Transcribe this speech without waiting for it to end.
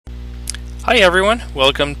Hi everyone,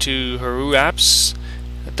 welcome to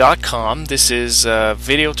Herouxapps.com. This is a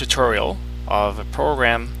video tutorial of a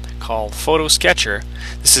program called photosketcher.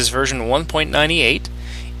 This is version 1.98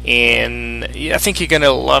 and I think you're going to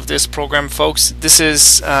love this program, folks. This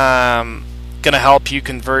is going to help you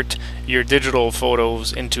convert your digital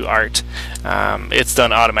photos into art. It's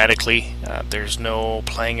done automatically. There's no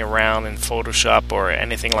playing around in Photoshop or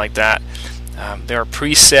anything like that. There are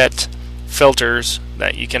preset filters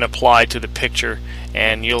that you can apply to the picture,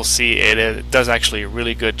 and you'll see it does actually a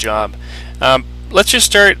really good job. Let's just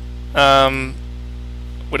start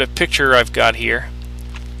with a picture I've got here.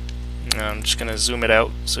 I'm just going to zoom it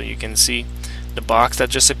out so you can see the box that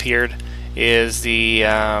just appeared is the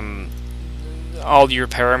all your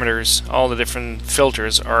parameters, all the different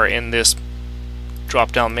filters are in this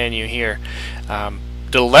drop down menu here.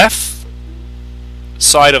 The left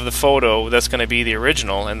side of the photo, that's going to be the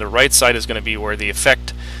original, and the right side is going to be where the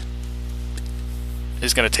effect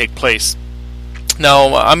is going to take place. Now,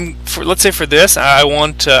 let's say for this, I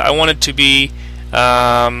want it to be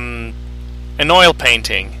an oil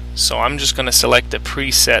painting. So I'm just going to select the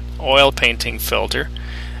preset oil painting filter,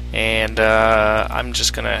 and I'm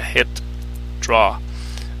just going to hit draw.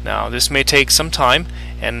 Now, this may take some time,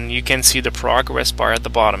 and you can see the progress bar at the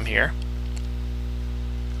bottom here.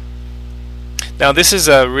 Now this is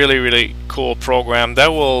a really cool program that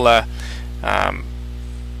will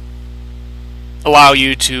allow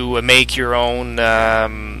you to make your own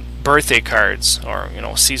birthday cards, or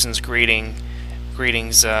season's greetings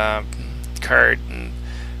card. And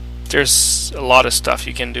there's a lot of stuff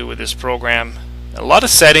you can do with this program. A lot of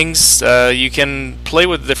settings. You can play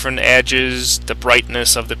with different edges, the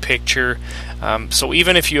brightness of the picture. So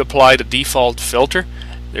even if you apply the default filter,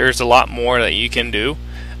 there's a lot more that you can do.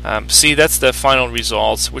 See, that's the final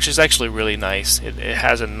results, which is actually really nice. It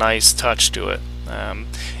has a nice touch to it. And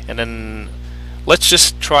then let's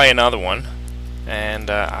just try another one. And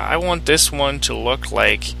I want this one to look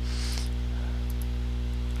like.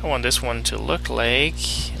 Let's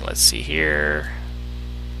see here.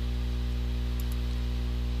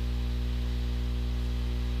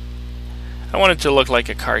 I want it to look like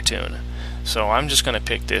a cartoon. So I'm just going to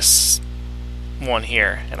pick this one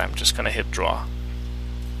here, and I'm just going to hit draw.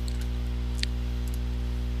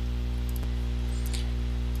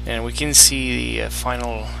 And we can see the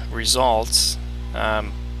final results.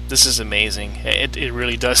 This is amazing. It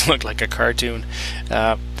really does look like a cartoon.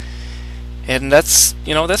 And that's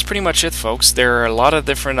pretty much it, folks. There are a lot of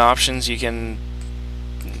different options you can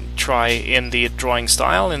try in the drawing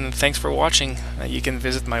style, and thanks for watching. You can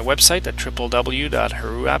visit my website at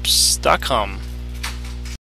www.herouxapps.com.